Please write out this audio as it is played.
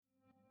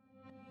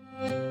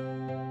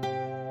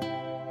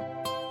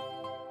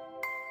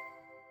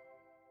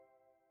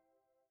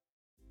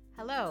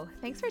Hello,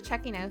 thanks for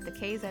checking out the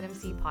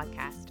KZMC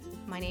podcast.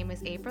 My name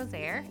is April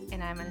Zaire,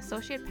 and I'm an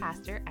associate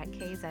pastor at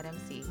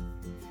KZMC.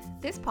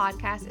 This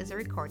podcast is a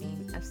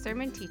recording of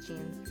sermon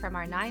teachings from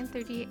our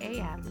 9:30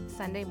 a.m.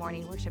 Sunday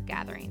morning worship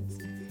gatherings.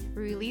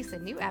 We release a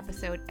new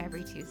episode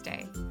every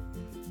Tuesday.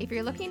 If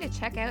you're looking to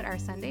check out our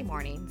Sunday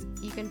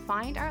mornings, you can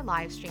find our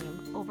live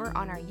stream over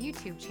on our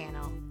YouTube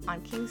channel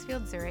on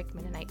Kingsfield Zurich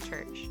Mennonite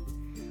Church.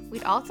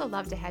 We'd also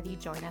love to have you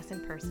join us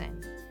in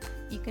person.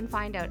 You can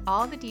find out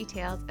all the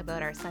details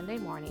about our Sunday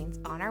mornings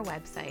on our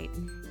website,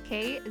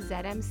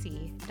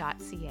 kzmc.ca.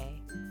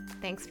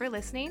 Thanks for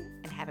listening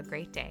and have a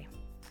great day.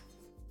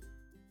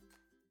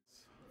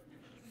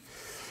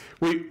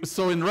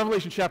 So in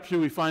Revelation chapter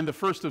 2, we find the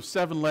first of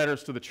 7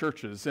 letters to the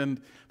churches.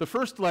 And the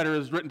first letter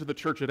is written to the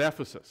church at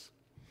Ephesus.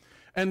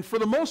 And for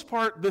the most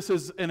part, this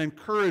is an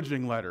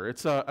encouraging letter.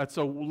 It's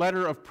a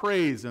letter of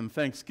praise and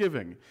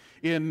thanksgiving.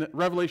 In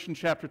Revelation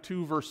chapter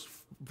 2,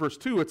 verse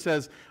 2, it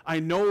says, "I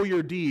know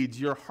your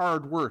deeds, your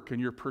hard work, and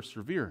your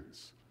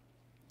perseverance."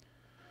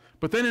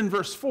 But then in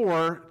verse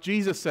 4,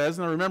 Jesus says,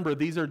 and remember,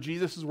 these are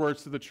Jesus'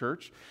 words to the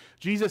church.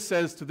 Jesus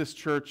says to this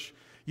church,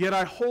 "Yet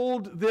I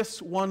hold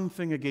this one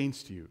thing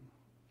against you.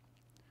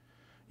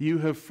 You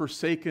have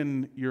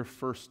forsaken your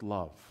first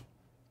love."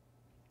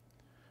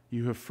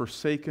 You have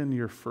forsaken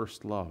your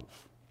first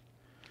love.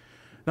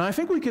 Now, I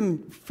think we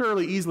can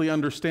fairly easily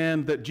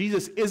understand that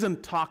Jesus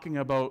isn't talking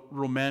about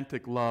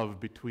romantic love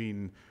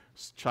between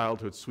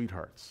childhood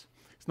sweethearts.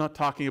 He's not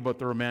talking about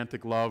the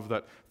romantic love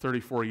that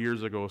 34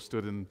 years ago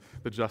stood in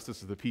the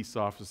Justice of the Peace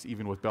office,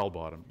 even with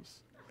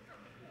bell-bottoms.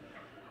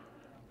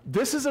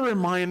 This is a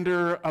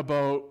reminder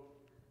about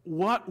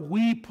what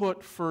we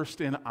put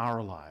first in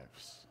our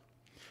lives.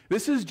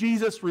 This is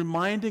Jesus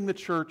reminding the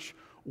church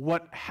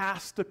what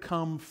has to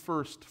come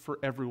first for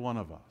every one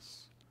of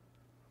us.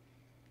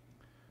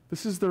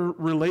 This is the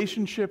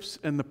relationships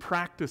and the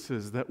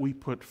practices that we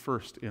put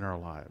first in our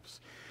lives.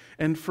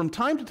 And from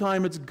time to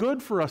time, it's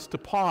good for us to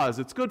pause.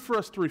 It's good for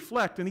us to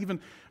reflect, and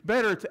even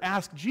better to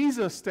ask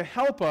Jesus to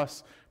help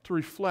us to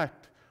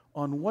reflect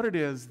on what it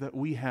is that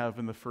we have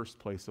in the first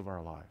place of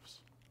our lives.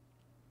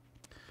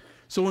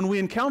 So when we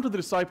encounter the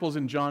disciples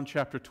in John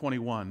chapter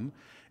 21,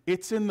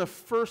 it's in the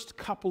first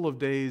couple of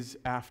days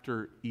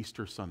after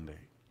Easter Sunday.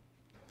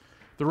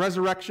 The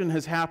resurrection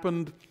has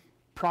happened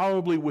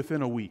probably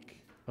within a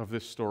week of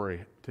this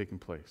story taking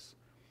place.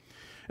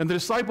 And the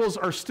disciples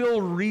are still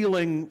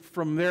reeling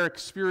from their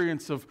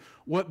experience of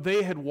what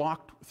they had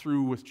walked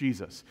through with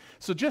Jesus.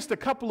 So just a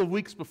couple of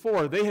weeks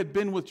before, they had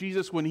been with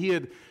Jesus when he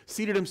had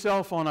seated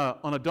himself on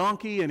a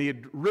donkey and he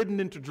had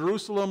ridden into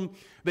Jerusalem.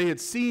 They had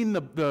seen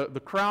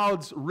the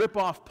crowds rip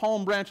off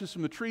palm branches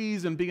from the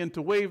trees and begin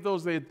to wave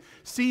those. They had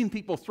seen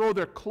people throw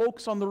their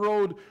cloaks on the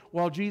road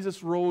while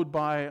Jesus rode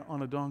by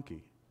on a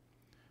donkey.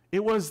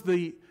 It was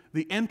the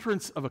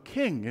entrance of a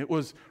king. It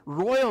was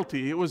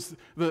royalty. It was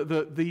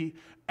the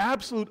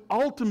absolute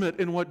ultimate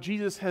in what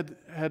Jesus had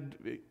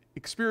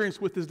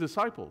experienced with his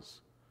disciples.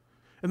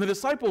 And the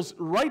disciples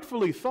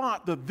rightfully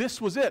thought that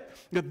this was it,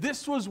 that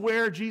this was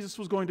where Jesus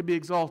was going to be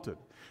exalted,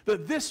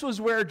 that this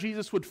was where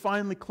Jesus would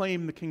finally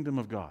claim the kingdom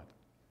of God.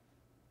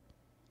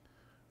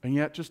 And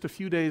yet, just a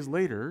few days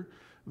later,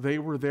 they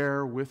were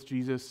there with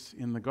Jesus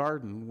in the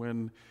garden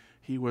when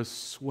he was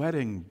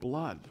sweating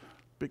blood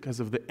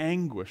because of the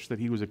anguish that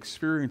he was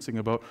experiencing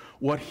about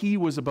what he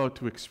was about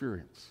to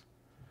experience.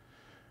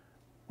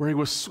 Where he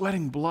was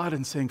sweating blood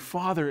and saying,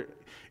 "Father,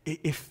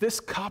 if this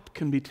cup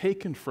can be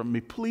taken from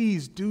me,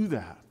 please do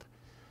that.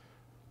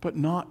 But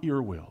not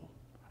your will.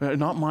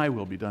 Not my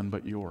will be done,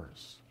 but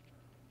yours."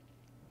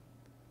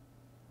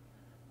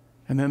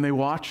 And then they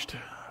watched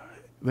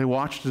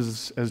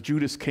as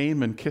Judas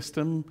came and kissed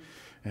him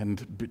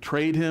and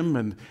betrayed him,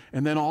 and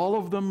then all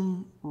of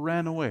them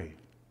ran away.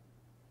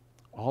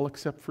 All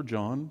except for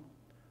John,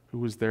 who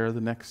was there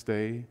the next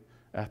day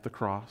at the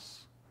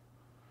cross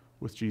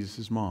with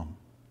Jesus' mom.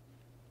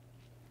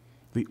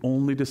 The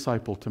only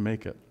disciple to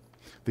make it.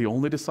 The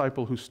only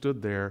disciple who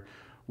stood there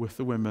with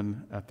the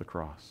women at the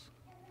cross.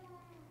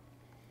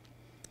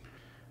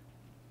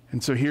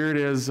 And so here it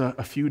is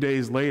a few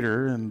days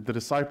later, and the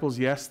disciples,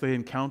 yes, they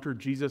encountered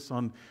Jesus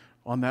on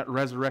that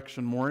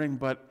resurrection morning,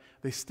 but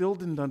they still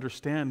didn't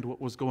understand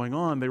what was going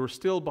on. They were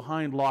still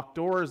behind locked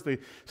doors. They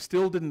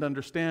still didn't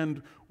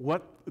understand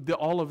what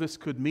all of this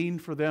could mean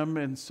for them.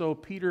 And so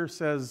Peter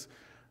says,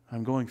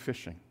 "I'm going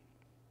fishing."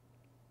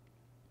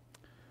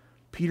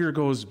 Peter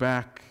goes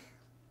back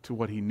to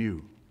what he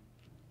knew.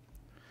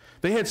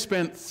 They had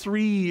spent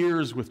 3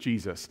 years with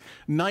Jesus,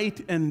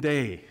 night and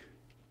day.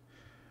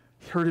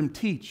 Heard him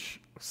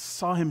teach,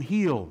 saw him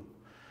heal,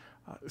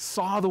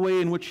 saw the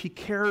way in which he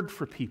cared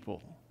for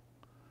people,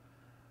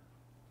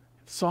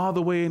 saw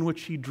the way in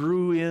which he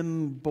drew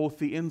in both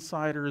the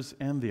insiders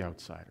and the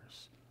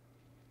outsiders.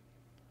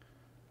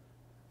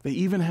 They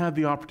even had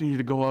the opportunity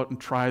to go out and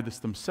try this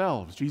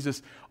themselves.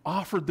 Jesus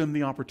offered them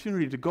the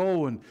opportunity to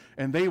go,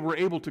 and they were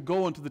able to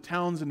go into the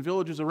towns and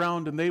villages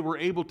around, and they were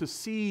able to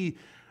see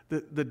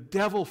the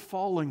devil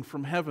falling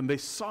from heaven. They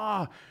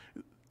saw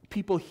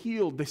people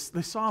healed.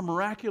 They saw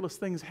miraculous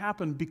things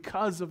happen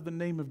because of the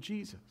name of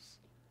Jesus.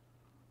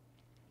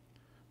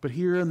 But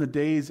here in the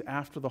days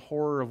after the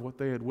horror of what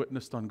they had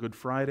witnessed on Good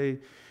Friday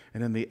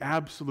and in the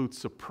absolute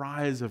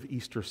surprise of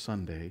Easter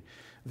Sunday,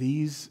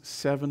 these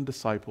 7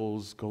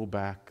 disciples go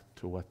back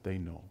to what they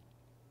know.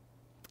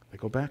 They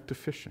go back to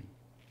fishing.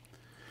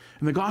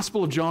 And the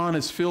Gospel of John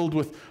is filled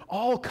with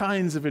all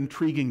kinds of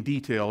intriguing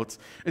detail.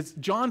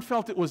 John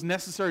felt it was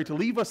necessary to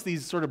leave us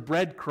these sort of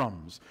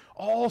breadcrumbs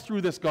all through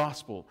this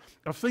Gospel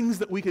of things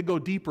that we could go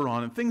deeper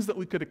on and things that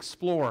we could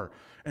explore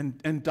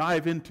and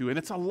dive into. And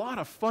it's a lot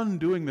of fun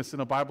doing this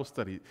in a Bible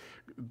study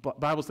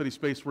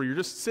space where you're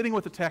just sitting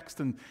with the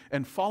text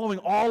and following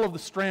all of the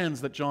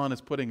strands that John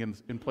is putting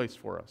in place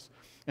for us,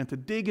 and to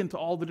dig into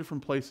all the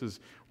different places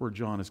where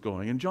John is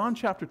going. And John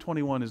chapter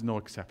 21 is no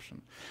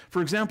exception.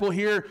 For example,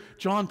 here,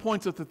 John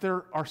points out that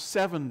there are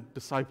 7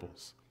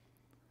 disciples.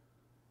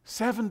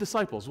 7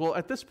 disciples. Well,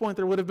 at this point,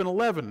 there would have been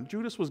 11.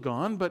 Judas was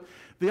gone, but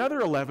the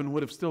other 11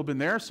 would have still been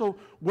there. So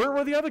where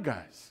were the other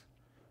guys?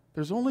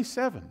 There's only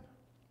 7.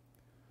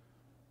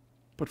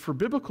 But for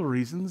biblical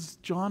reasons,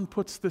 John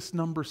puts this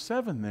number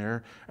 7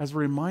 there as a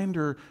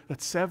reminder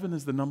that 7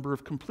 is the number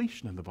of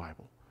completion in the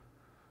Bible.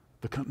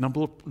 The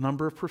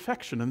number of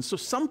perfection. And so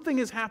something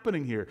is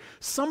happening here.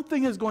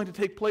 Something is going to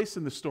take place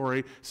in the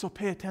story, so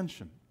pay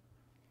attention.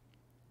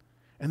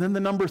 And then the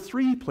number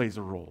 3 plays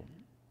a role.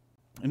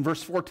 In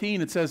verse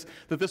 14, it says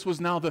that this was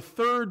now the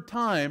 3rd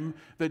time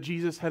that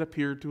Jesus had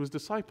appeared to his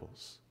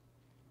disciples.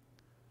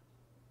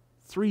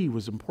 3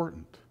 was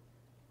important.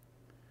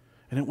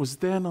 And it was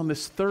then on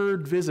this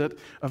 3rd visit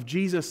of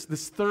Jesus,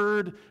 this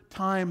 3rd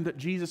time that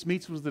Jesus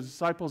meets with the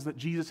disciples, that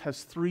Jesus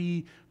has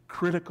 3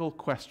 critical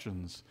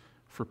questions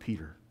for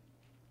Peter.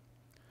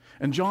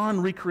 And John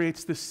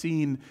recreates this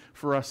scene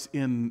for us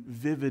in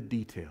vivid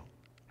detail.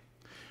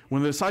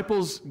 When the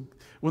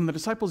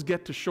disciples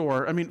get to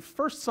shore,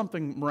 first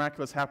something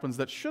miraculous happens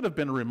that should have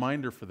been a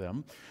reminder for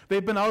them.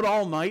 They've been out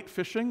all night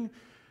fishing,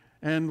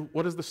 and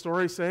what does the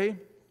story say?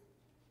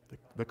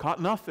 They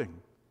caught nothing.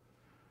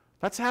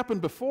 That's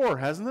happened before,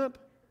 hasn't it?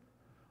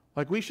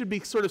 Like, we should be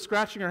sort of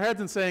scratching our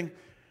heads and saying,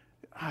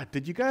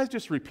 did you guys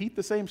just repeat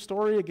the same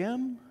story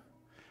again?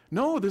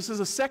 No, this is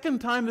the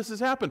 2nd time this has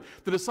happened.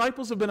 The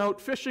disciples have been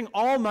out fishing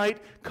all night,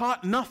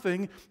 caught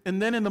nothing,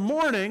 and then in the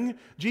morning,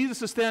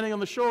 Jesus is standing on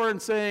the shore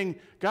and saying,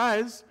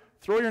 guys,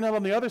 throw your net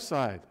on the other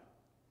side.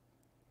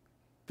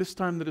 This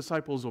time the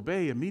disciples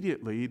obey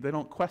immediately. They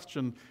don't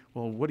question,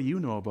 well, what do you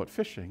know about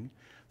fishing?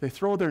 They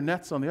throw their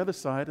nets on the other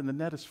side, and the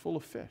net is full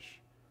of fish.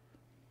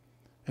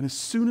 And as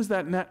soon as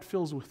that net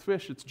fills with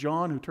fish, it's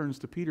John who turns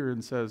to Peter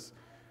and says,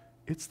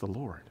 it's the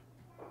Lord.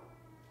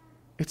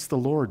 It's the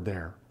Lord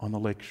there on the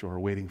lakeshore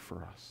waiting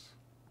for us.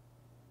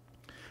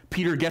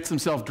 Peter gets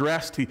himself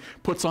dressed. He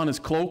puts on his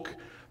cloak.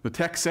 The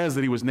text says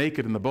that he was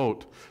naked in the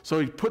boat. So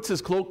he puts his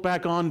cloak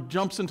back on,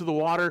 jumps into the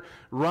water,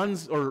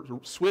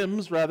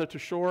 swims to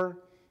shore,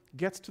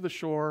 gets to the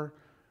shore,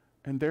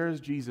 and there's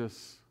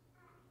Jesus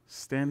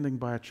standing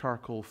by a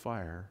charcoal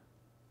fire.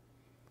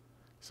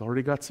 He's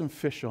already got some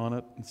fish on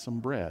it and some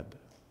bread.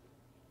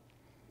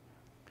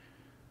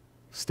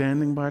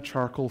 Standing by a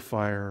charcoal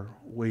fire,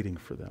 waiting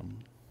for them.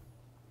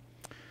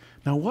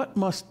 Now, what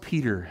must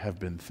Peter have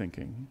been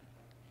thinking?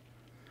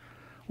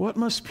 What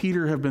must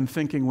Peter have been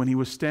thinking when he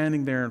was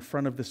standing there in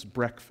front of this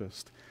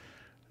breakfast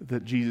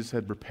that Jesus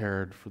had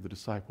prepared for the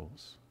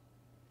disciples?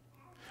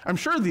 I'm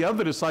sure the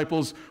other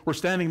disciples were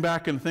standing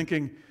back and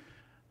thinking,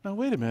 now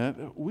wait a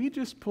minute, we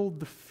just pulled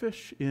the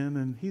fish in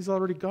and he's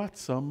already got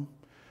some.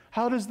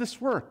 How does this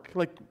work?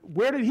 Like,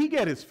 where did he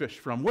get his fish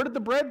from? Where did the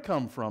bread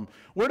come from?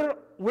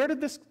 Where did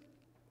this?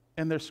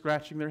 And they're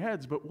scratching their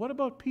heads. But what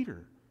about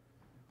Peter?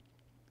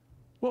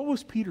 What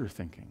was Peter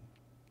thinking?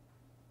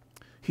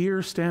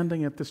 Here,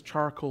 standing at this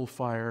charcoal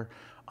fire,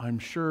 I'm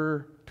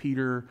sure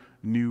Peter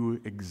knew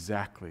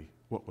exactly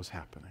what was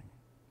happening.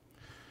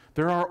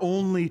 There are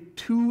only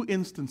 2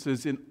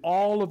 instances in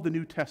all of the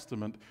New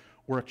Testament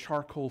where a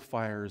charcoal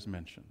fire is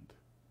mentioned.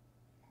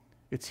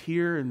 It's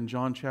here in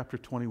John chapter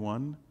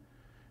 21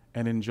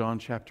 and in John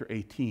chapter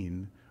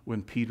 18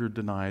 when Peter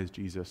denies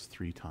Jesus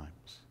 3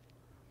 times.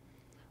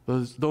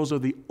 Those are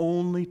the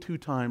only 2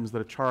 times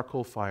that a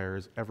charcoal fire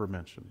is ever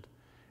mentioned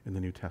in the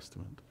New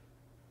Testament.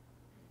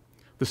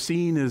 The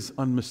scene is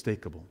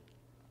unmistakable.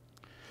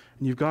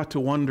 And you've got to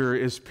wonder,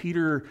 is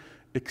Peter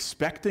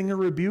expecting a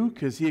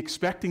rebuke? Is he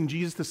expecting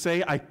Jesus to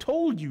say, I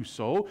told you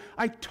so.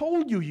 I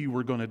told you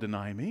were going to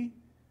deny me.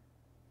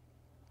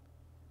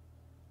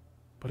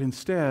 But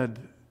instead,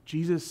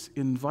 Jesus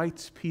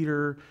invites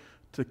Peter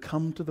to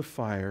come to the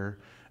fire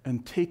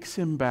and takes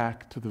him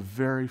back to the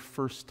very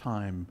first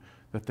time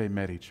that they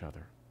met each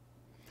other.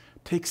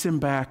 Takes him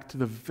back to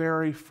the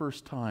very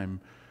first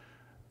time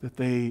that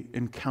they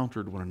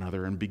encountered one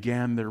another and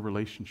began their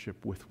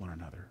relationship with one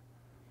another.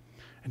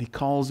 And he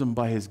calls him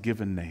by his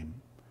given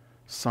name,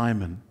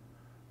 Simon,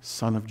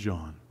 son of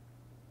John.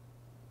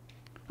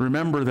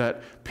 Remember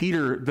that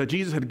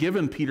Jesus had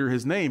given Peter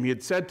his name. He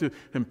had said to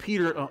him,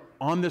 Peter,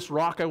 on this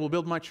rock I will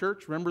build my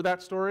church. Remember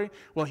that story?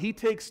 Well, he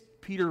takes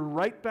Peter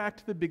right back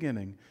to the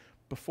beginning,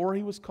 before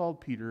he was called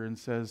Peter and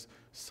says,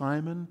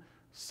 Simon,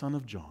 son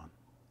of John.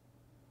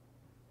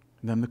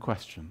 And then the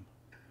question,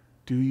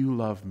 do you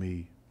love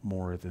me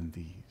more than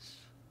these?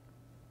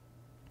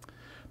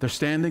 They're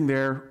standing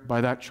there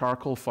by that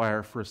charcoal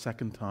fire for a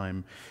second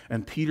time,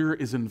 and Peter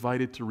is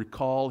invited to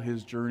recall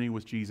his journey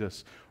with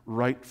Jesus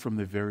right from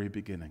the very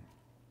beginning.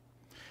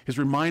 He's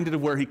reminded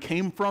of where he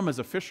came from as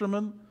a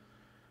fisherman.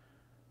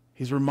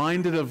 He's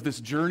reminded of this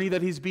journey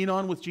that he's been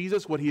on with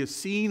Jesus, what he has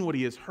seen, what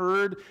he has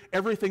heard,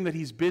 everything that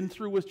he's been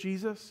through with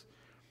Jesus.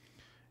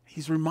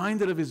 He's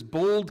reminded of his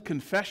bold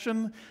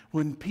confession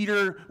when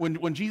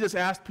Jesus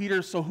asked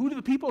Peter, so who do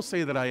the people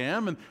say that I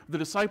am? And the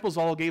disciples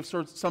all gave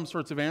some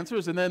sorts of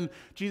answers. And then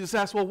Jesus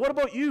asked, well, what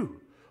about you?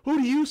 Who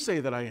do you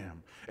say that I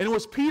am? And it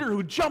was Peter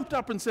who jumped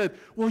up and said,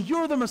 well,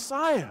 you're the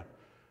Messiah.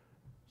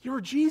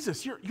 You're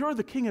Jesus. You're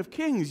the King of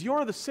Kings.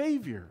 You're the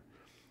Savior.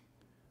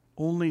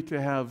 Only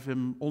to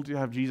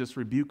have Jesus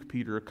rebuke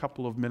Peter a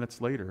couple of minutes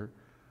later,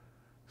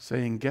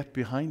 saying, get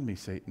behind me,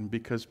 Satan,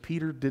 because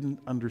Peter didn't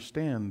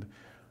understand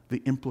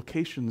the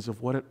implications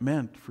of what it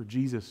meant for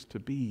Jesus to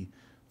be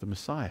the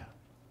Messiah.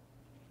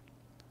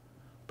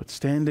 But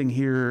standing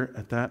here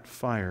at that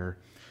fire,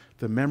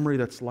 the memory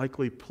that's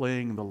likely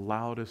playing the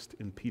loudest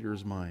in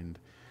Peter's mind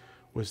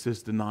was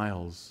his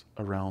denials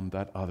around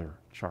that other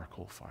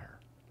charcoal fire.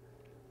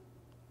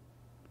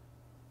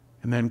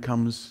 And then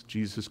comes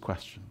Jesus'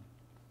 question.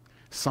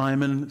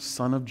 Simon,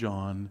 son of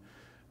John,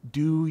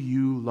 do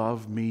you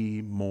love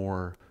me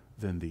more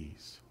than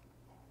these?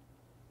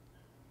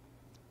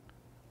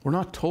 We're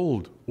not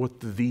told what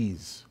the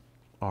these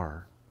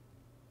are.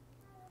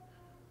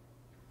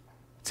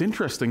 It's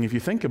interesting if you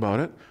think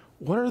about it.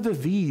 What are the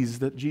these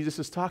that Jesus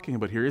is talking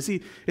about here? Is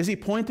he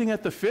pointing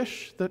at the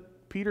fish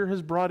that Peter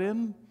has brought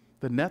in,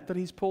 the net that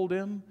he's pulled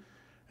in,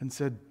 and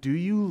said, do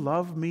you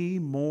love me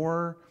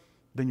more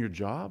than your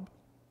job?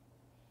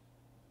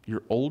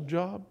 Your old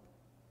job?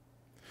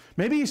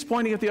 Maybe he's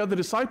pointing at the other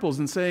disciples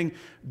and saying,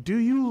 do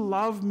you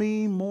love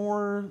me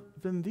more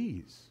than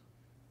these?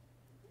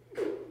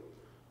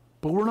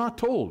 But we're not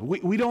told.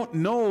 We don't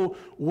know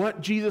what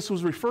Jesus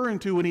was referring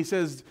to when he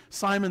says,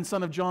 Simon,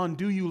 son of John,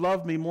 do you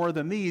love me more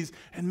than these?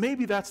 And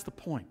maybe that's the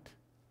point.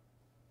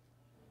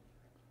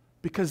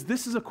 Because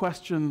this is a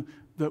question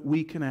that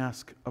we can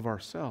ask of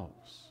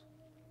ourselves.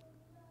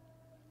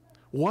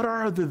 What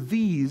are the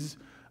these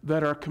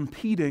that are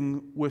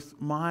competing with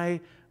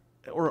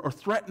or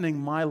threatening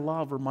my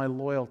love or my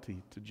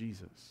loyalty to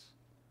Jesus?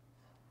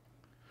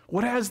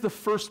 What has the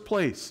first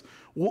place?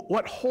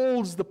 What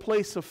holds the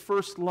place of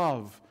first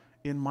love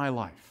in my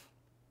life?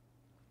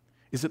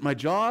 Is it my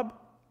job?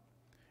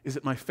 Is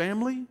it my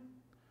family?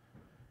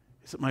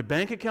 Is it my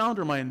bank account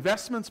or my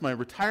investments, my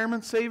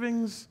retirement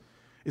savings?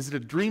 Is it a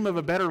dream of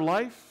a better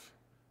life?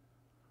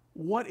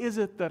 What is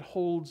it that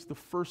holds the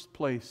first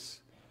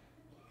place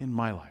in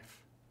my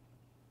life?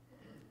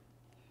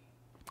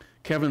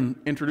 Kevin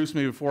introduced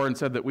me before and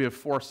said that we have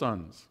 4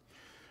 sons: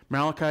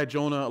 Malachi,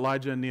 Jonah,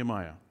 Elijah, and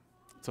Nehemiah.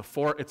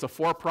 It's a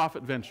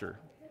for-profit venture.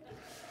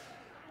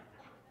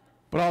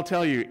 But I'll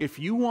tell you, if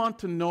you want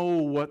to know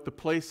what the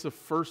place of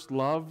first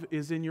love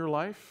is in your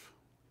life,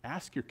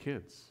 ask your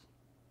kids.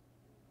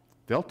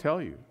 They'll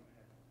tell you.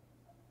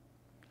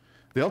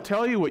 They'll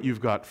tell you what you've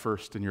got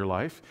first in your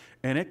life,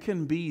 and it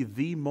can be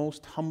the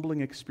most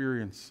humbling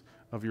experience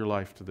of your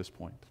life to this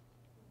point.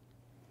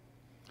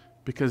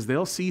 Because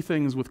they'll see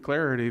things with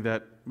clarity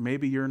that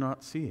maybe you're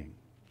not seeing.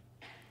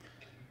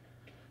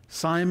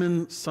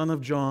 Simon, son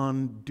of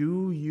John,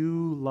 do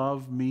you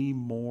love me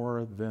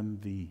more than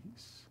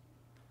these?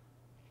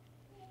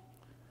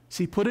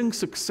 See, putting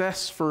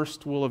success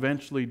first will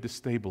eventually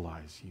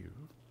destabilize you.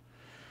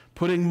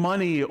 Putting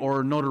money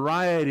or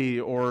notoriety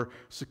or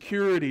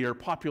security or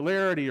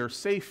popularity or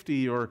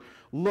safety or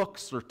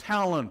looks or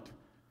talent,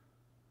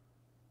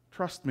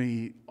 trust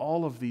me,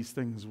 all of these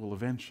things will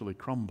eventually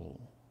crumble.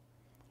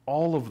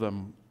 All of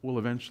them will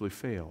eventually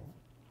fail.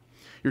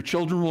 Your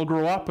children will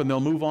grow up and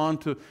they'll move on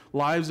to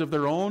lives of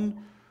their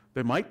own.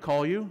 They might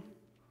call you.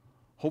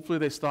 Hopefully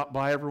they stop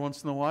by every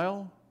once in a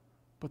while,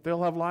 but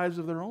they'll have lives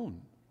of their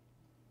own.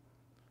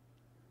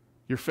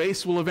 Your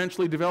face will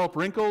eventually develop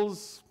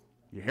wrinkles.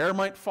 Your hair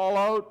might fall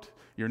out.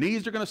 Your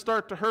knees are going to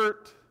start to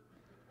hurt.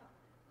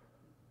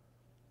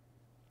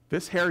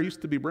 This hair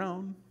used to be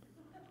brown.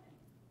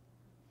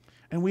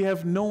 And we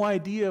have no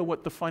idea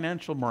what the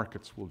financial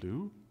markets will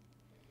do.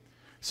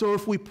 So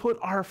if we put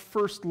our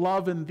first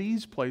love in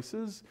these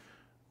places,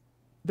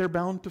 they're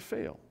bound to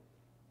fail.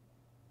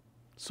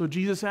 So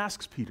Jesus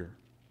asks Peter,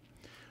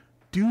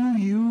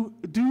 do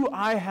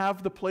I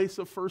have the place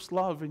of first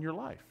love in your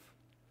life?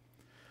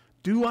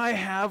 Do I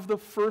have the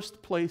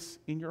first place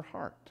in your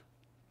heart?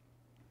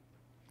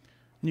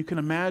 And you can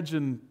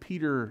imagine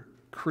Peter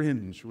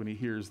cringe when he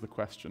hears the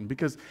question,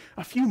 because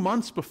a few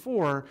months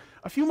before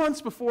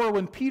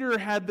when Peter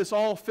had this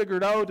all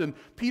figured out, and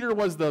Peter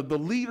was the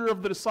leader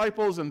of the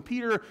disciples, and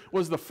Peter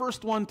was the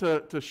first one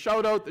to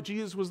shout out that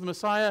Jesus was the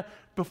Messiah,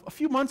 a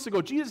few months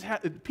ago,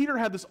 Peter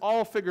had this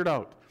all figured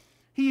out.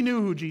 He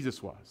knew who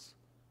Jesus was.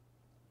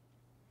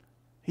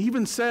 He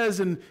even says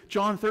in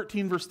John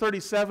 13, verse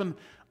 37,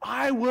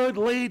 I would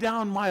lay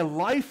down my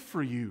life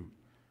for you,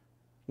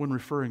 when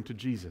referring to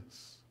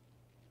Jesus.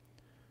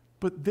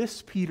 But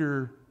this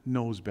Peter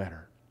knows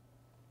better.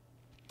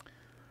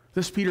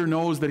 This Peter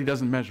knows that he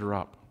doesn't measure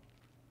up.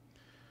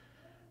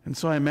 And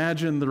so I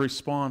imagine the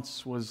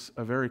response was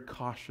a very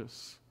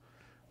cautious,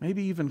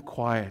 maybe even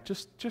quiet,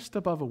 just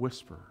above a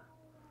whisper,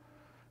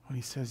 when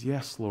he says,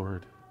 yes,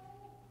 Lord,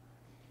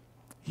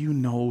 you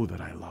know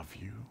that I love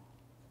you.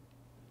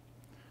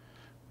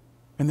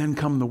 And then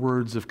come the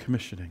words of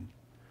commissioning,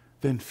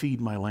 then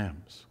feed my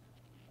lambs.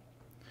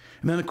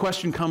 And then the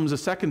question comes a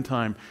second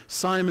time,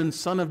 Simon,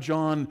 son of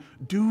John,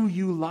 do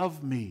you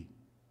love me?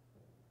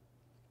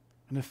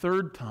 And a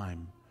third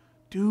time,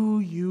 do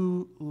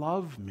you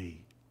love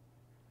me?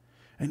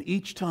 And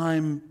each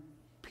time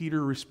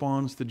Peter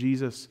responds to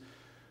Jesus,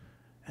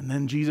 and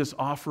then Jesus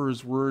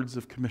offers words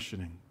of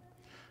commissioning.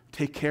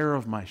 Take care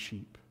of my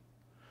sheep.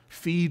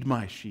 Feed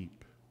my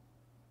sheep.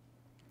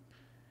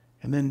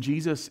 And then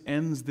Jesus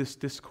ends this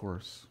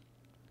discourse.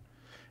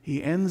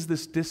 He ends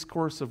this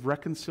discourse of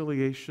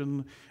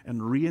reconciliation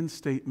and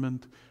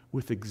reinstatement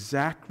with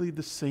exactly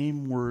the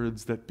same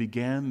words that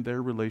began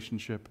their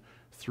relationship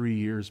 3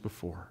 years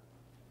before.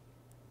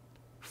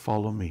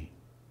 Follow me.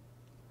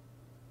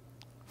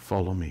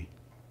 Follow me.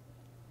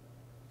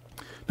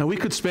 Now, we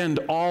could spend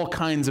all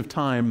kinds of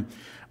time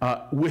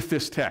with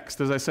this text.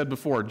 As I said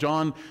before,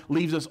 John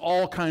leaves us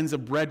all kinds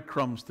of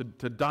breadcrumbs to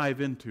dive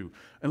into.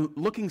 And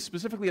looking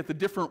specifically at the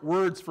different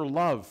words for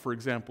love, for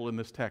example, in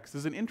this text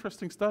is an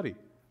interesting study.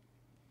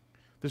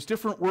 There's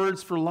different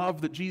words for love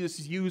that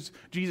Jesus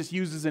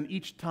uses in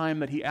each time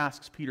that he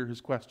asks Peter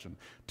his question.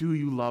 Do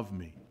you love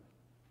me?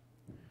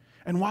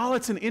 And while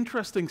it's an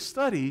interesting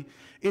study,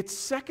 it's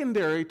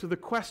secondary to the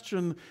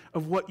question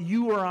of what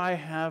you or I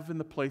have in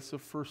the place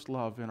of first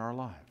love in our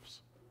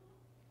lives.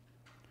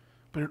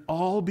 But it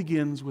all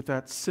begins with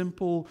that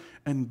simple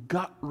and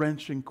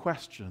gut-wrenching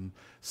question,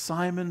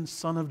 Simon,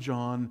 son of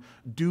John,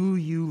 do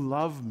you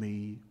love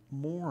me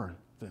more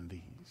than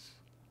these?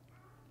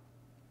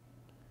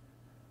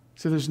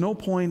 So there's no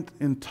point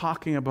in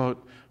talking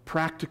about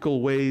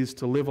practical ways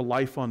to live a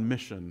life on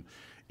mission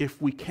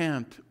if we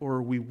can't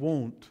or we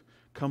won't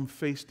come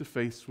face to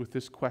face with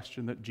this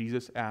question that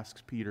Jesus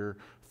asks Peter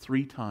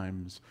 3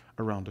 times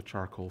around a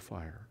charcoal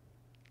fire.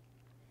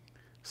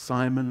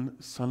 Simon,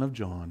 son of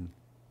John,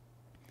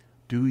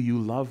 do you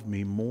love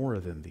me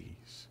more than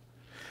these?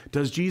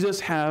 Does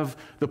Jesus have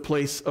the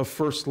place of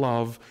first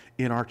love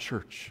in our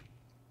church?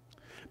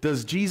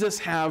 Does Jesus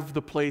have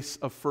the place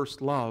of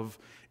first love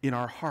in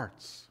our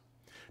hearts?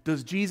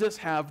 Does Jesus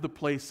have the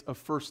place of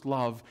first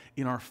love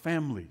in our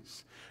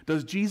families?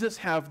 Does Jesus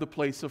have the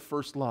place of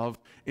first love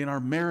in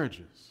our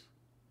marriages?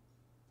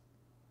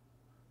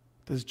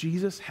 Does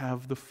Jesus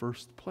have the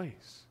first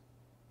place?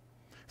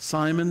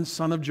 Simon,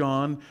 son of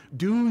John,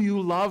 do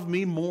you love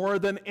me more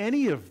than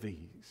any of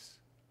these?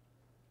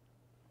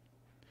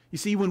 You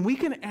see, when we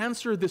can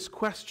answer this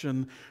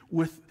question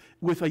with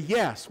a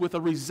yes, with a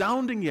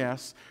resounding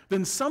yes,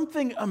 then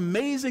something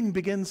amazing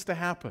begins to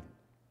happen.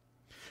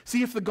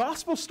 See, if the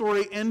gospel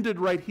story ended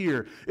right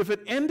here, if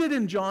it ended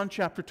in John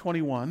chapter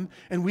 21,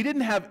 and we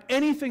didn't have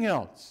anything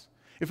else,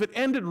 if it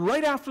ended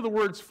right after the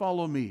words,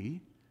 follow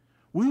me,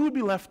 we would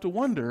be left to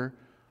wonder,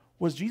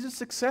 was Jesus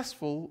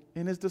successful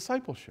in his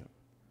discipleship?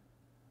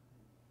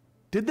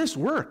 Did this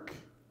work?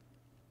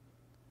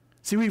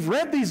 See, we've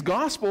read these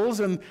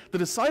Gospels, and the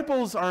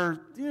disciples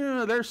are,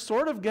 they're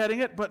sort of getting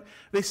it, but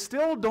they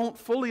still don't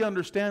fully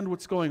understand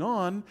what's going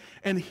on.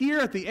 And here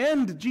at the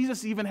end,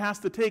 Jesus even has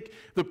to take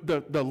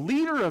the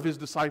leader of his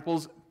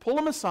disciples, pull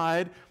him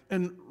aside,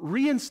 and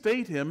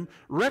reinstate him,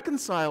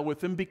 reconcile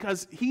with him,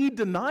 because he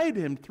denied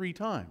him 3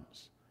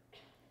 times.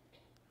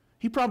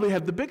 He probably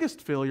had the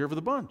biggest failure of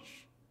the bunch.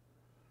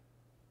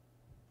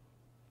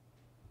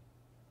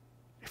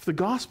 If the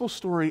gospel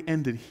story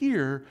ended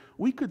here,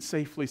 we could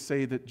safely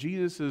say that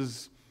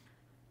Jesus'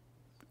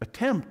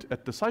 attempt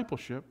at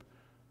discipleship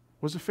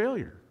was a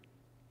failure.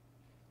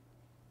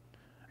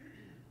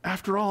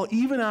 After all,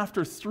 even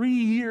after 3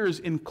 years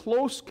in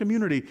close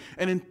community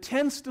and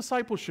intense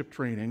discipleship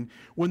training,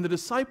 when the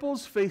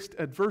disciples faced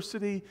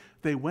adversity,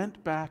 they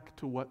went back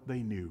to what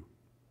they knew.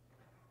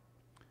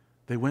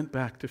 They went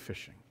back to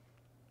fishing.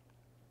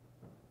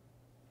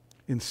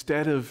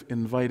 Instead of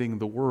inviting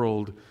the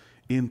world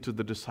into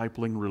the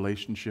discipling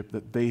relationship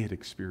that they had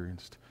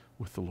experienced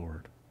with the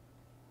Lord.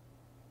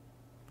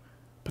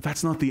 But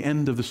that's not the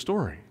end of the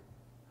story.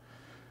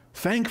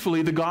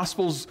 Thankfully, the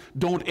Gospels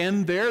don't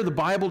end there. The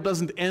Bible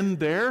doesn't end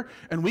there.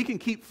 And we can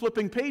keep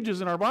flipping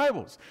pages in our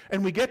Bibles.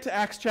 And we get to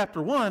Acts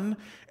chapter 1,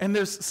 and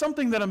there's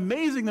something that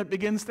amazing that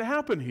begins to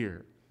happen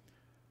here.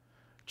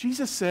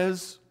 Jesus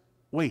says,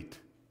 wait.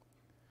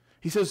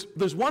 He says,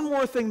 there's one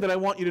more thing that I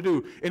want you to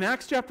do. In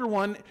Acts chapter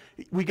 1,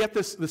 we get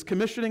this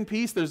commissioning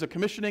piece. There's a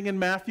commissioning in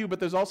Matthew, but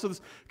there's also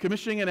this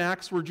commissioning in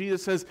Acts where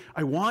Jesus says,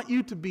 I want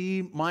you to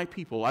be my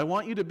people. I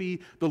want you to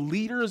be the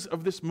leaders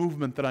of this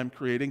movement that I'm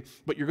creating,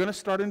 but you're going to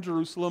start in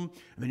Jerusalem,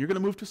 and then you're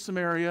going to move to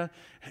Samaria,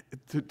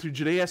 to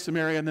Judea,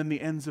 Samaria, and then the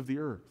ends of the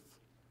earth.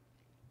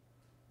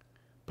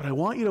 But I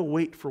want you to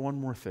wait for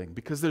one more thing,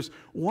 because there's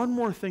one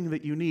more thing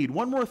that you need,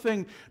 one more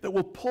thing that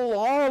will pull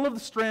all of the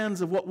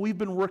strands of what we've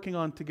been working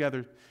on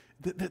together.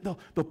 They'll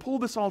pull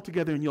this all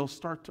together and you'll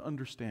start to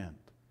understand.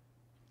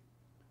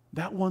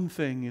 That one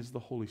thing is the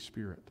Holy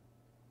Spirit.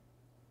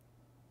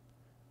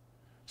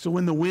 So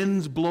when the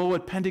winds blow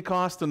at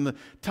Pentecost and the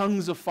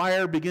tongues of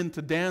fire begin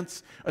to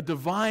dance, a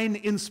divine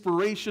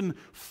inspiration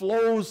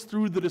flows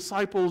through the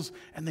disciples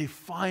and they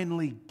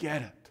finally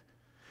get it.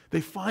 They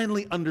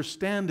finally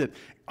understand it.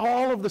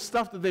 All of the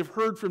stuff that they've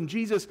heard from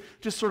Jesus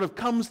just sort of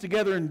comes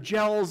together and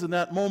gels in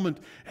that moment,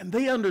 and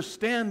they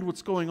understand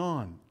what's going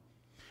on.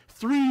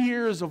 3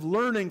 years of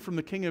learning from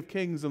the King of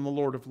Kings and the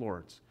Lord of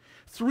Lords.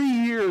 3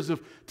 years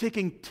of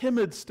taking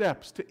timid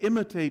steps to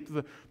imitate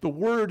the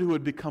Word who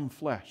had become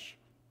flesh.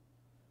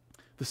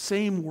 The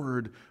same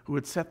Word who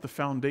had set the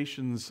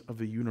foundations of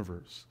the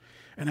universe.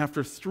 And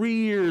after 3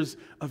 years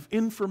of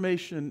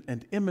information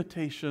and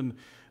imitation,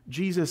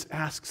 Jesus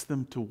asks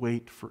them to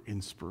wait for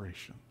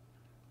inspiration.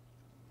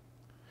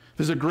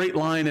 There's a great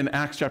line in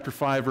Acts chapter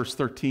 5, verse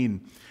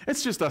 13.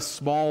 It's just a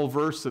small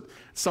verse,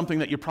 something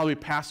that you probably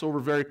pass over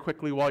very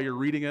quickly while you're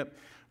reading it.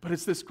 But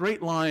it's this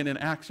great line in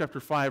Acts chapter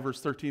 5,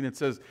 verse 13. It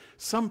says,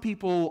 some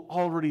people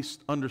already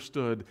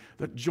understood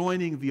that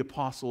joining the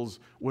apostles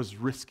was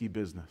risky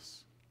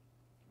business.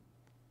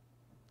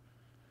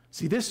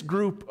 See, this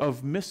group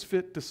of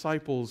misfit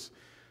disciples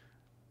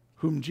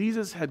whom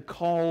Jesus had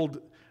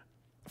called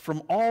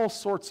from all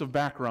sorts of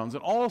backgrounds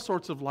and all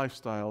sorts of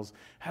lifestyles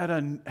had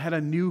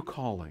a new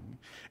calling.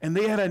 And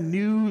they had a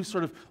new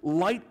sort of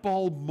light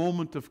bulb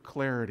moment of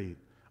clarity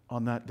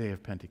on that day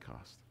of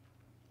Pentecost.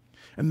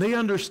 And they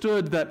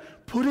understood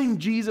that putting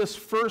Jesus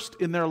first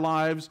in their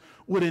lives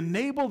would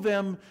enable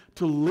them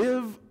to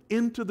live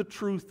into the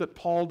truth that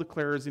Paul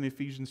declares in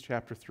Ephesians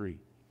chapter 3.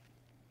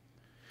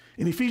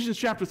 In Ephesians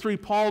chapter 3,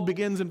 Paul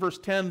begins in verse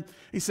 10.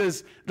 He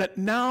says that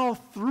now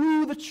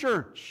through the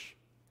church,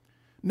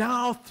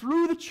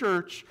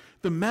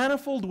 the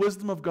manifold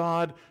wisdom of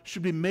God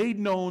should be made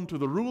known to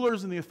the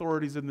rulers and the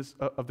authorities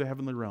of the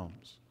heavenly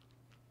realms.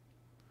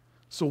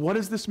 So what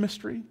is this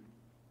mystery?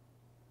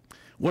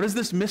 What is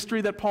this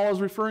mystery that Paul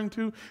is referring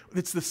to?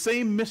 It's the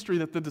same mystery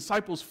that the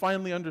disciples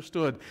finally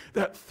understood,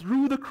 that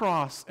through the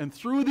cross and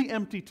through the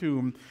empty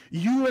tomb,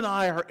 you and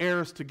I are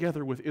heirs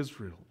together with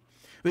Israel.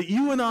 That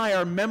you and I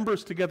are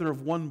members together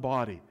of one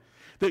body.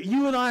 That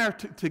you and I are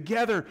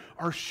together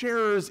are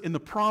sharers in the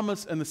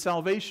promise and the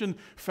salvation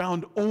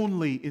found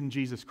only in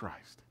Jesus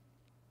Christ.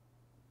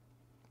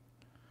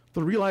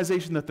 The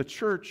realization that the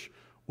church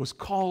was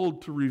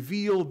called to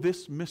reveal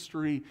this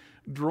mystery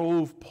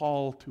drove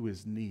Paul to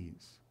his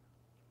knees.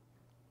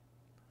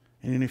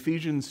 And in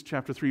Ephesians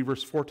chapter 3,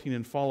 verse 14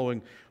 and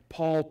following,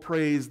 Paul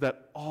prays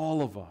that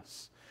all of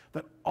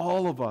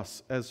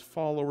us as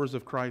followers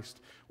of Christ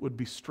would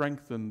be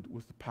strengthened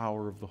with the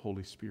power of the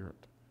Holy Spirit.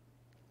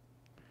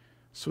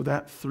 So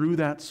that through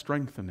that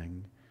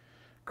strengthening,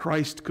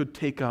 Christ could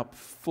take up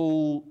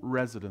full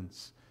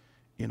residence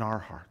in our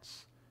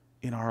hearts,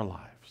 in our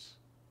lives.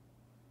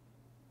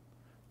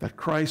 That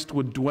Christ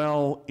would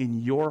dwell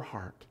in your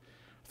heart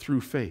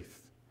through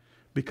faith,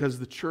 because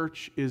the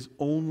church is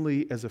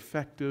only as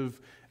effective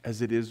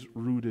as it is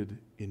rooted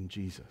in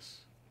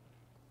Jesus.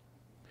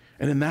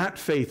 And in that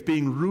faith,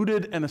 being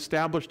rooted and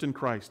established in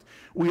Christ,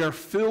 we are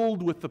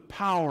filled with the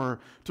power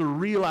to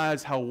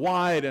realize how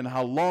wide and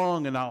how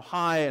long and how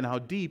high and how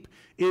deep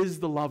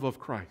is the love of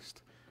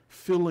Christ,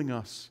 filling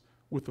us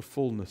with the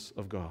fullness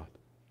of God.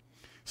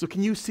 So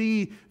can you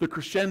see the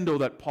crescendo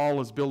that Paul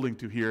is building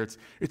to here?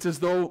 It's as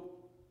though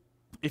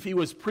if he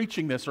was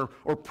preaching this or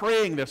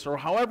praying this or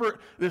however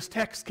this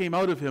text came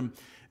out of him,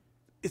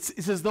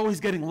 it's as though he's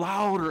getting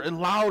louder and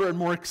louder and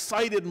more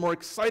excited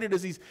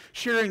as he's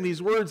sharing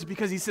these words,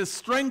 because he says,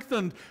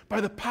 strengthened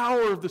by the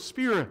power of the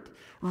Spirit,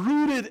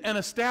 rooted and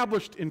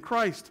established in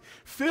Christ,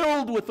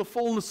 filled with the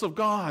fullness of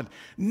God.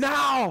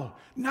 Now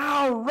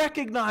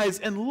recognize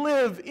and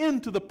live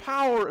into the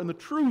power and the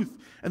truth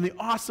and the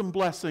awesome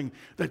blessing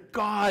that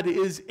God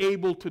is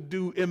able to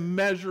do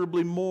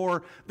immeasurably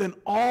more than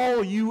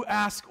all you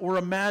ask or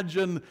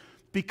imagine,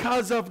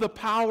 because of the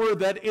power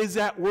that is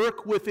at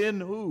work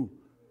within who?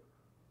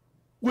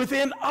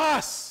 Within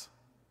us.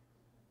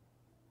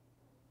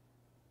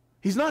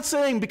 He's not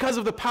saying because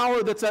of the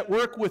power that's at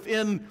work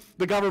within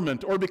the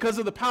government, or because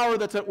of the power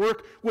that's at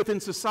work within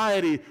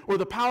society, or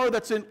the power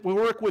that's at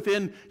work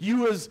within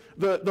you as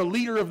the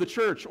leader of the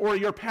church, or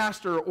your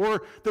pastor,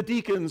 or the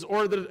deacons,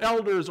 or the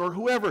elders, or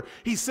whoever.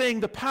 He's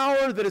saying the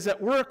power that is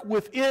at work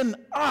within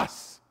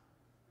us,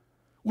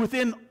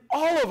 within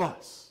all of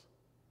us.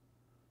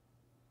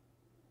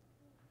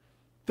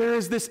 There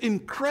is this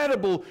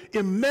incredible,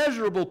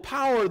 immeasurable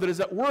power that is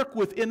at work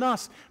within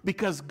us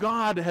because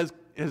God has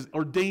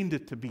ordained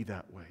it to be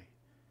that way.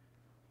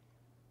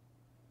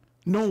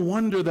 No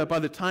wonder that by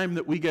the time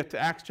that we get to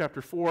Acts chapter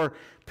 4,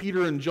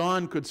 Peter and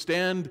John could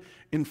stand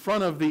in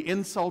front of the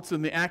insults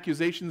and the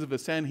accusations of the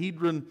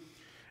Sanhedrin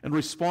and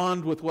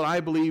respond with what I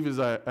believe is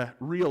a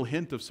real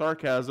hint of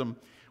sarcasm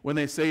when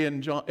they say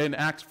in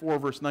Acts 4,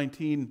 verse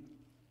 19,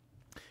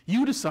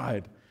 you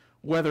decide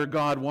whether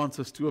God wants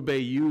us to obey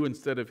you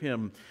instead of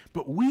him.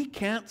 But we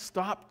can't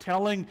stop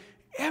telling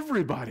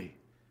everybody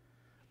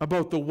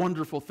about the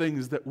wonderful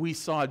things that we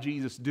saw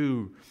Jesus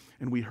do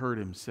and we heard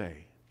him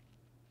say.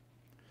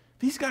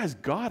 These guys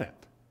got it.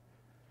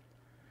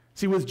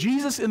 See, with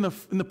Jesus in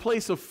the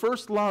place of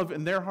first love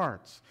in their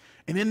hearts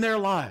and in their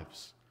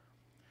lives,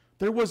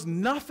 there was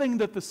nothing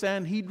that the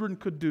Sanhedrin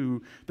could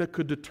do that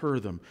could deter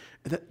them,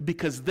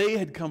 because they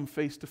had come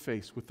face to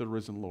face with the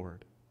risen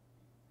Lord.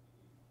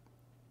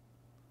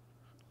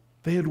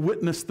 They had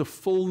witnessed the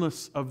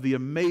fullness of the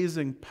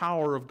amazing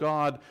power of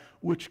God,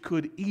 which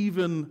could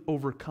even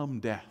overcome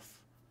death.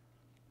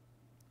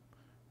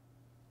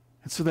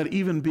 And so that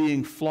even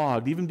being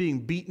flogged, even being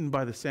beaten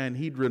by the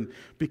Sanhedrin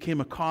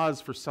became a cause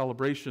for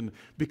celebration,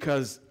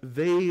 because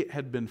they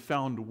had been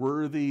found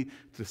worthy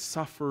to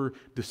suffer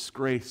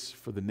disgrace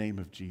for the name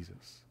of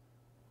Jesus.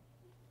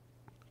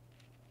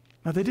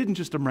 Now, they didn't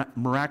just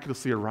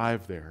miraculously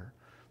arrive there.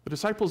 The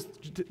disciples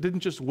didn't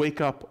just wake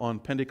up on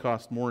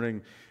Pentecost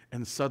morning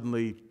and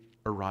suddenly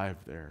arrive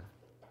there.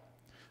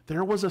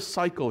 There was a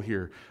cycle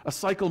here, a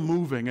cycle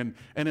moving. And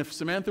if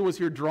Samantha was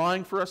here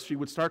drawing for us, she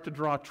would start to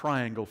draw a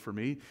triangle for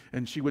me,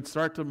 and she would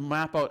start to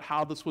map out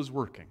how this was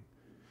working.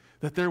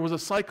 That there was a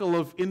cycle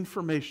of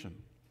information.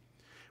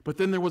 But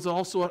then there was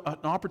also an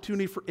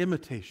opportunity for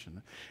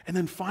imitation. And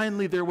then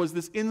finally there was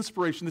this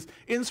inspiration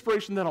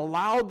that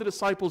allowed the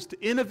disciples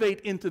to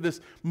innovate into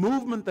this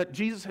movement that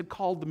Jesus had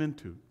called them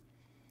into,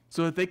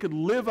 so that they could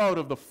live out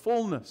of the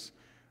fullness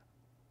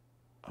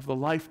of the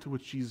life to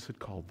which Jesus had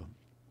called them.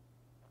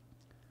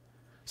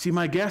 See,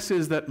 my guess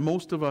is that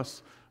most of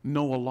us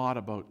know a lot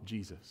about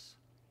Jesus.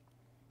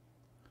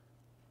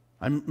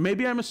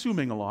 Maybe I'm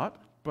assuming a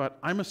lot, but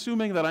I'm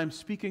assuming that I'm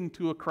speaking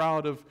to a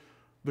crowd of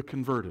the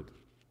converted.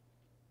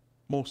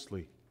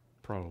 Mostly,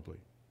 probably.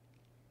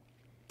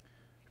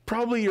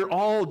 Probably you're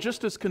all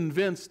just as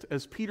convinced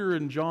as Peter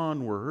and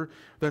John were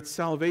that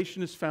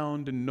salvation is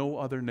found in no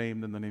other name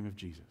than the name of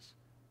Jesus.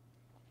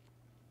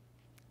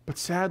 But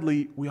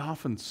sadly, we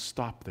often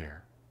stop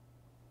there.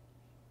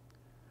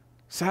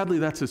 Sadly,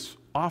 that's as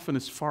often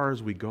as far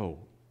as we go.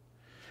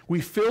 We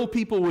fill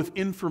people with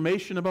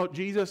information about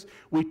Jesus.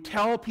 We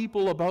tell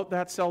people about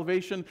that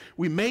salvation.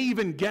 We may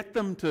even get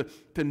them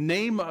to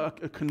name a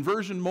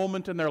conversion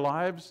moment in their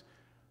lives,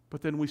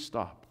 but then we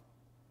stop.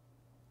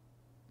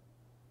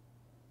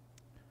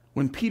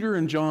 When Peter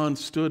and John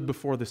stood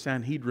before the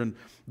Sanhedrin,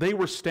 they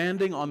were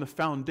standing on the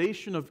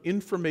foundation of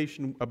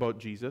information about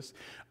Jesus,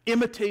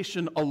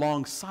 imitation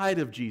alongside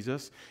of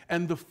Jesus,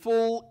 and the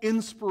full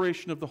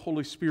inspiration of the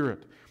Holy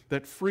Spirit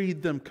that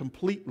freed them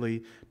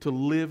completely to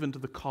live into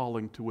the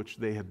calling to which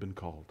they had been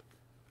called.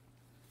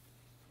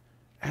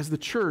 As the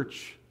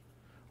church,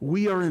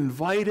 we are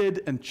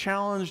invited and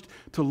challenged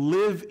to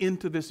live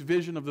into this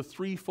vision of the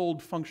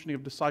threefold functioning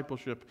of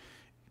discipleship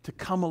to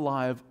come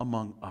alive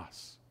among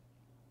us.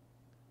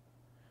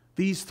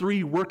 These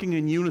three working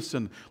in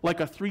unison, like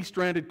a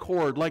three-stranded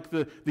cord, like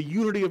the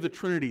unity of the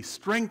Trinity,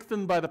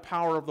 strengthened by the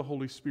power of the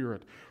Holy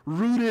Spirit,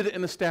 rooted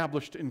and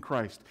established in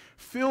Christ,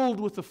 filled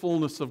with the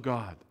fullness of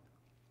God.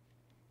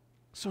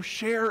 So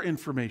share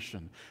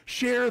information,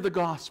 share the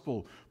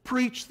gospel,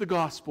 preach the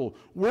gospel,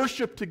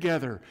 worship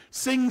together,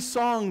 sing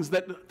songs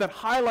that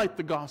highlight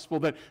the gospel,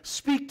 that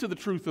speak to the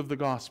truth of the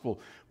gospel.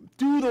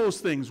 Do those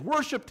things,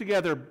 worship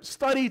together,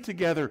 study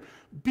together,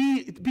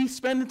 be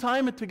spending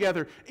time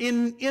together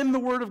in the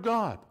Word of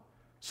God,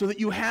 so that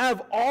you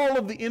have all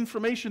of the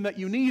information that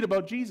you need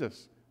about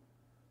Jesus.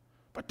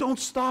 But don't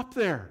stop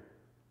there.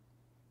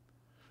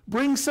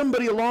 Bring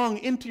somebody along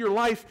into your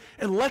life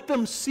and let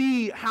them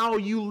see how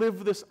you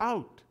live this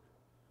out.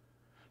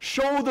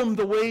 Show them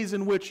the ways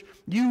in which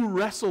you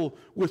wrestle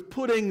with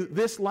putting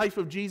this life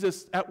of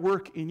Jesus at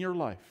work in your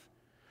life.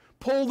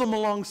 Pull them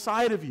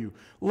alongside of you.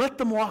 Let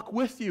them walk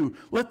with you.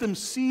 Let them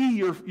see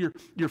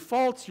your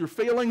faults, your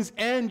failings,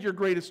 and your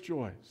greatest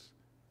joys.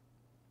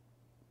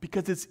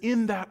 Because it's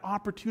in that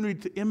opportunity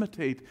to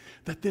imitate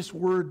that this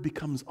word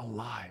becomes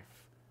alive.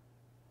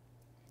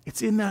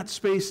 It's in that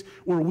space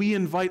where we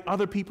invite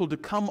other people to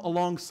come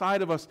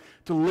alongside of us,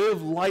 to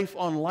live life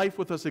on life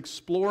with us,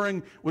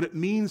 exploring what it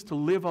means to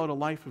live out a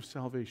life of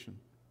salvation.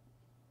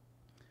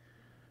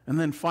 And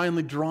then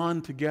finally,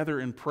 drawn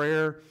together in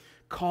prayer,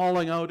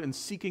 calling out and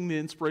seeking the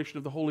inspiration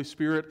of the Holy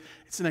Spirit.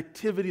 It's an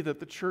activity that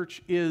the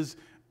church is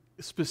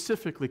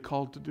specifically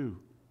called to do.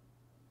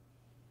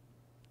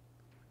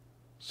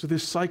 So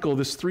this cycle,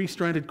 this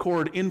three-stranded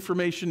cord,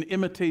 information,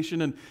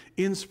 imitation, and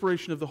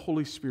inspiration of the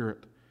Holy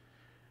Spirit,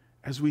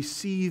 as we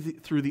see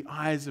through the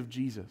eyes of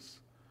Jesus,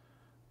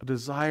 a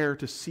desire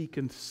to seek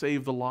and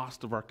save the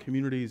lost of our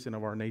communities and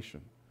of our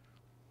nation.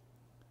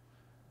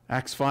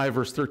 Acts 5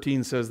 verse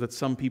 13 says that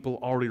some people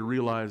already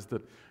realized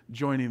that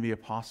joining the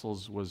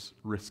apostles was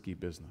risky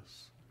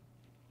business.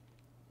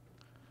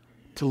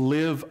 To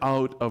live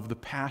out of the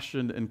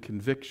passion and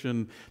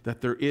conviction that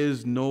there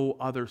is no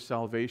other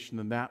salvation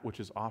than that which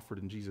is offered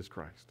in Jesus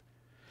Christ.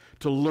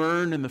 To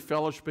learn in the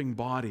fellowshipping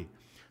body,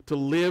 to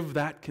live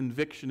that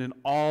conviction in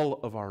all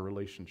of our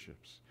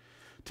relationships.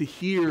 to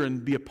hear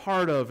and be a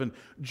part of and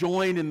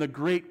join in the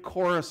great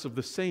chorus of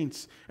the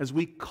saints as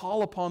we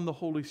call upon the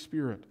Holy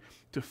Spirit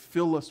to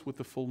fill us with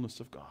the fullness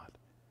of God.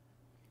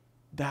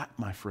 That,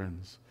 my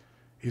friends,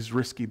 is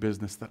risky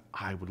business that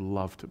I would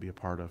love to be a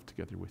part of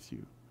together with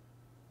you.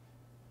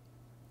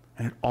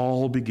 And it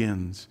all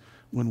begins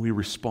when we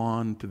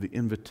respond to the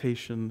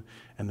invitation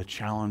and the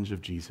challenge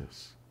of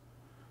Jesus.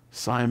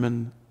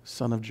 Simon,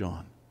 son of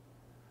John,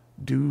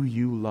 do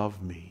you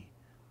love me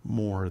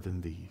more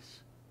than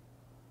these?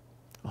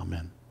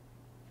 Amen.